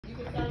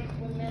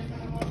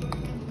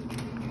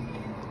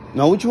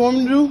Now, what you want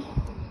me to do?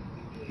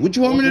 What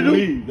you want me to do?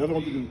 Leave. That's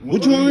what you do.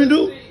 What you want me to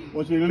do? I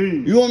want you to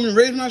leave. You want me to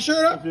raise my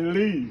shirt up? I want you to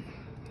leave.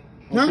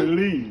 I want you to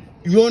leave.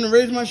 You want to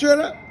raise my shirt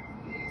up?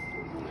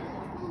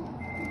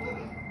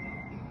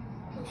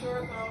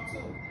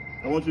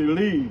 I want you to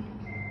leave.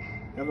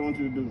 That's what I want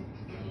you to do.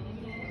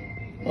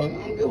 I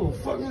don't give a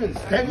fuck.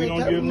 We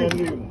don't give no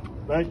nigga.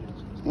 Thank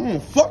you.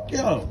 Fuck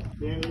y'all.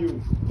 Damn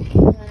you.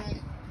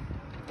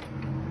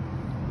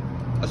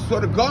 I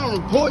swear to God,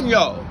 I'm reporting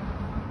y'all.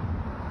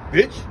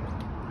 Bitch.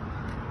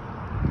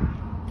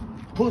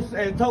 Pussy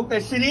and talk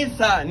that shit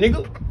inside,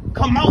 nigga.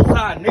 Come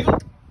outside, nigga.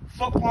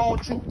 Fuck wrong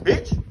with you,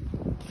 bitch.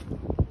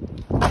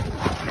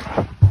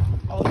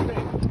 Oh,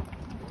 man.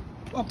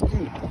 Fuck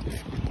you,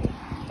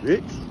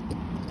 bitch.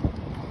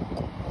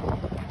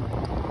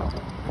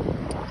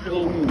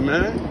 Kill me,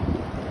 man.